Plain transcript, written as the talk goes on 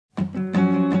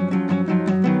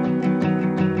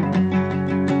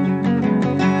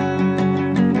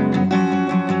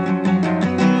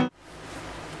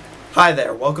Hi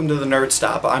there, welcome to the Nerd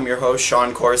Stop. I'm your host,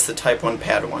 Sean Kors, the Type 1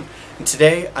 Padawan. And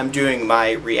today I'm doing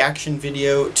my reaction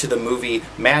video to the movie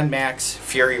Mad Max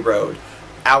Fury Road,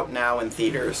 out now in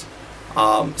theaters.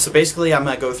 So basically I'm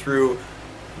going to go through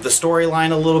the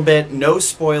storyline a little bit, no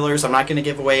spoilers, I'm not going to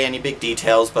give away any big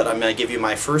details, but I'm going to give you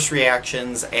my first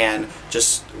reactions and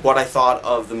just what I thought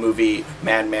of the movie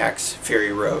Mad Max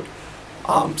Fury Road.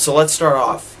 So let's start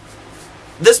off.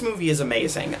 This movie is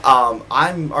amazing.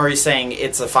 I'm already saying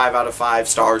it's a 5 out of 5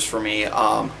 stars for me.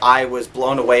 I was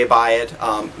blown away by it.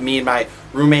 Me and my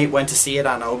roommate went to see it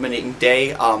on opening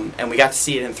day, and we got to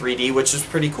see it in 3D, which is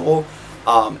pretty cool.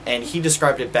 And he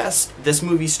described it best. This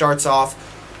movie starts off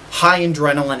high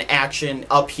adrenaline action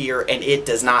up here, and it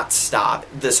does not stop.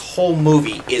 This whole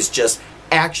movie is just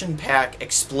action-packed,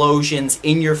 explosions,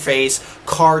 in your face,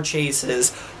 car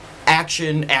chases,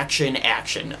 action, action,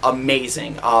 action.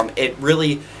 Amazing. It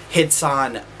really hits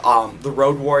on the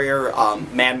Road Warrior,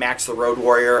 Mad Max the Road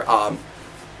Warrior.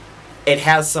 It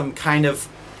has some kind of,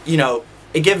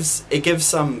 it gives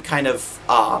some kind of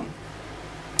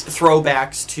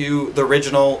throwbacks to the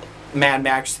original Mad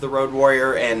Max the Road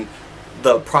Warrior and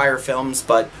the prior films,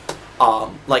 but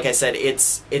like I said,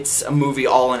 it's a movie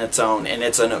all in its own, and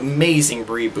it's an amazing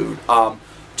reboot.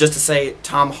 Just to say,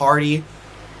 Tom Hardy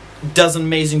does an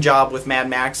amazing job with Mad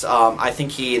Max. I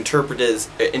think he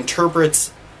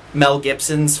interprets Mel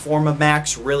Gibson's form of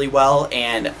Max really well,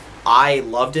 and I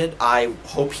loved it. I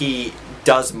hope he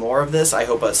does more of this. I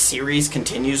hope a series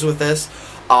continues with this.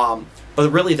 But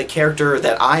really the character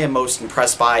that I am most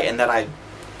impressed by and that I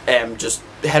am just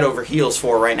head over heels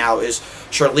for right now is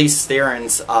Charlize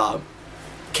Theron's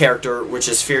character, which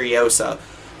is Furiosa,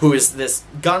 who is this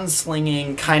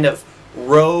gunslinging kind of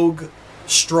rogue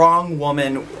strong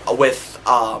woman with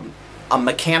a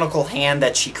mechanical hand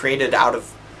that she created out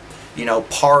of,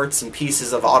 parts and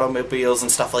pieces of automobiles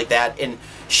and stuff like that. And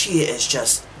she is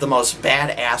just the most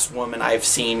badass woman I've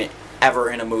seen ever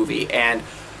in a movie. And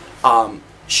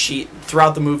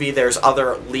throughout the movie, there's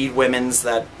other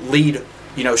lead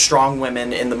strong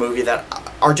women in the movie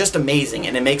that are just amazing.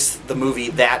 And it makes the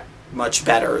movie that much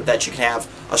better that you can have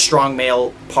a strong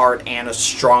male part and a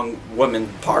strong woman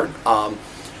part.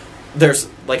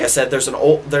 Like I said, there's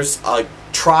a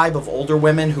tribe of older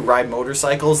women who ride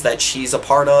motorcycles that she's a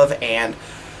part of, and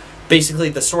basically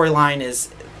the storyline is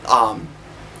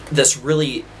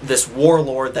this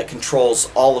warlord that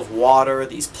controls all of water,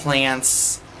 these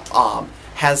plants,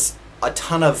 has a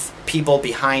ton of people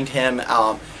behind him,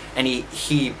 and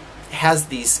he has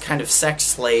these kind of sex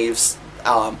slaves,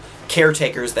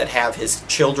 caretakers that have his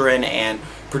children and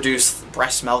produce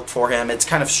breast milk for him. It's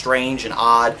kind of strange and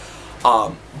odd.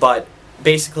 But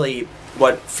basically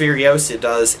what Furiosa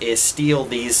does is steal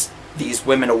these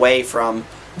women away from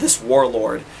this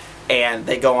warlord, and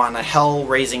they go on a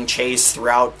hell-raising chase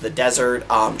throughout the desert,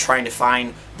 trying to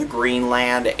find the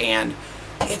Greenland, and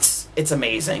it's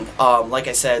amazing. Like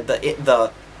I said,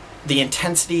 the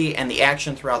intensity and the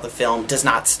action throughout the film does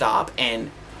not stop,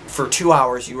 and for 2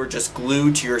 hours you are just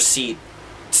glued to your seat,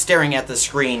 staring at the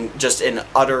screen, just in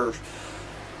utter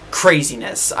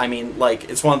craziness. I mean, like,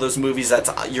 it's one of those movies that's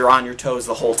you're on your toes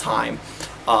the whole time.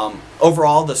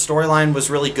 Overall, the storyline was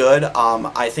really good.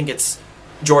 I think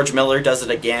George Miller does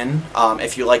it again.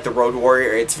 If you like The Road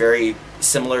Warrior, it's very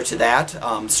similar to that.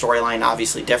 Storyline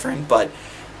obviously different, but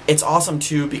it's awesome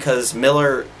too because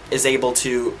Miller is able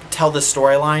to tell this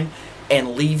storyline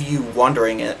and leave you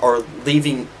wondering, or leave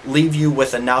you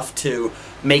with enough to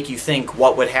make you think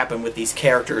what would happen with these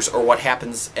characters, or what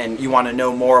happens, and you want to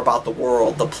know more about the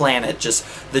world, the planet, just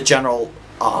the general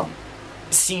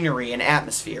scenery and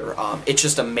atmosphere. It's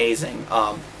just amazing.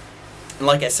 And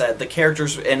like I said, the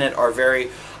characters in it are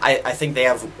I think they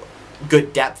have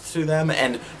good depth to them,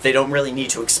 and they don't really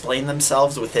need to explain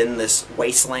themselves within this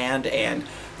wasteland and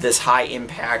this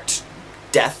high-impact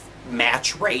death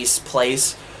match race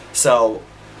place. So,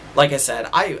 like I said,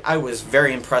 I was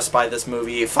very impressed by this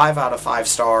movie. 5 out of 5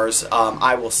 stars.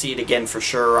 I will see it again for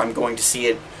sure. I'm going to see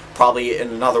it probably in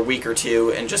another week or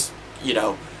two and just,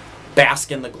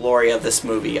 bask in the glory of this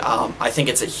movie. I think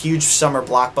it's a huge summer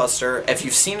blockbuster. If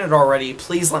you've seen it already,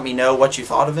 please let me know what you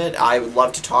thought of it. I would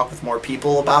love to talk with more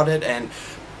people about it and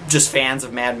just fans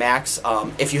of Mad Max.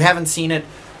 If you haven't seen it,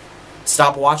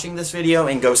 stop watching this video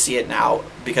and go see it now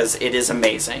because it is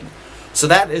amazing. So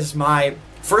that is my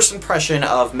first impression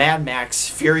of Mad Max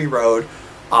Fury Road.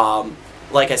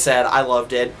 Like I said, I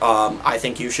loved it. I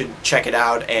think you should check it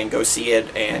out and go see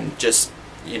it and just,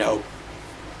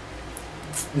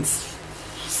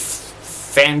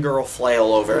 fangirl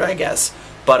flail over it, I guess.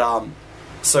 But,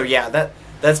 so yeah,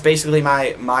 that's basically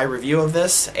my review of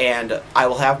this, and I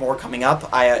will have more coming up.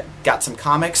 I got some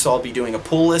comics, so I'll be doing a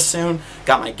pull list soon.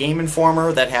 Got my Game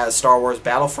Informer that has Star Wars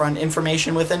Battlefront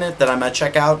information within it that I'm going to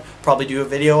check out, probably do a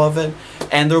video of it,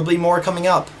 and there will be more coming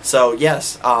up. So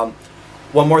yes,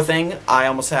 one more thing, I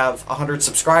almost have 100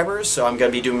 subscribers, so I'm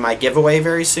going to be doing my giveaway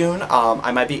very soon.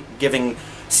 I might be giving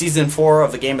Season 4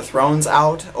 of the Game of Thrones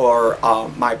out, or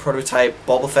my prototype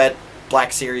Boba Fett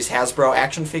Black Series Hasbro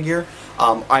action figure.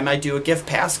 I might do a gift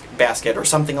basket or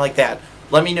something like that.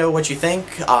 Let me know what you think.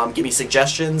 Give me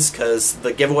suggestions, because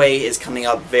the giveaway is coming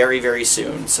up very, very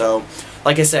soon. So,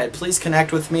 like I said, please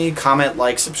connect with me. Comment,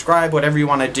 like, subscribe, whatever you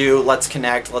want to do. Let's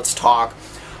connect. Let's talk.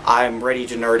 I'm ready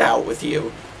to nerd out with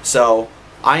you. So,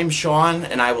 I'm Sean,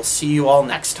 and I will see you all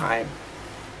next time.